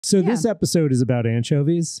So this episode is about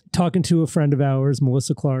anchovies. Talking to a friend of ours,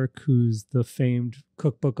 Melissa Clark, who's the famed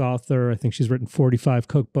cookbook author. I think she's written 45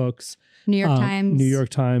 cookbooks. New York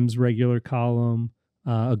Times regular column,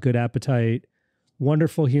 A Good Appetite.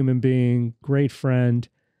 Wonderful human being, great friend.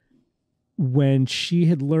 When she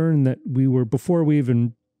had learned that before we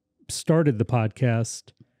even started the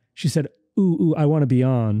podcast, she said, ooh, I want to be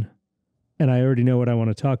on. And I already know what I want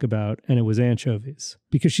to talk about. And it was anchovies.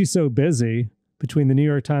 Because she's so busy between the New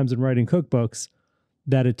York Times and writing cookbooks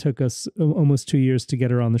that it took us almost 2 years to get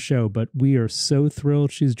her on the show. But we are so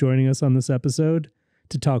thrilled she's joining us on this episode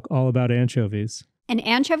to talk all about anchovies. An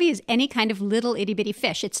anchovy is any kind of little itty bitty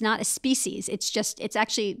fish. It's not a species. It's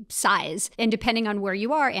actually size. And depending on where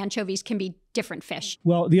you are, anchovies can be different fish.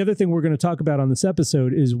 Well, the other thing we're going to talk about on this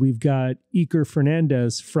episode is we've got Iker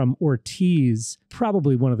Fernandez from Ortiz,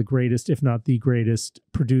 probably one of the greatest, if not the greatest,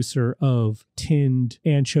 producer of tinned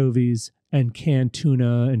anchovies and canned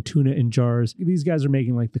tuna and tuna in jars. These guys are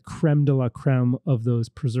making like the creme de la creme of those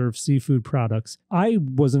preserved seafood products. I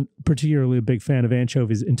wasn't particularly a big fan of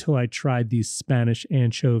anchovies until I tried these Spanish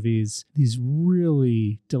anchovies, these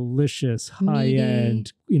really delicious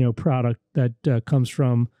high-end, product that comes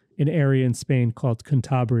from an area in Spain called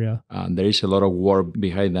Cantabria. There is a lot of work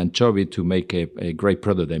behind anchovy to make a great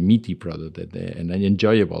product, a meaty product, and an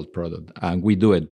enjoyable product. And we do it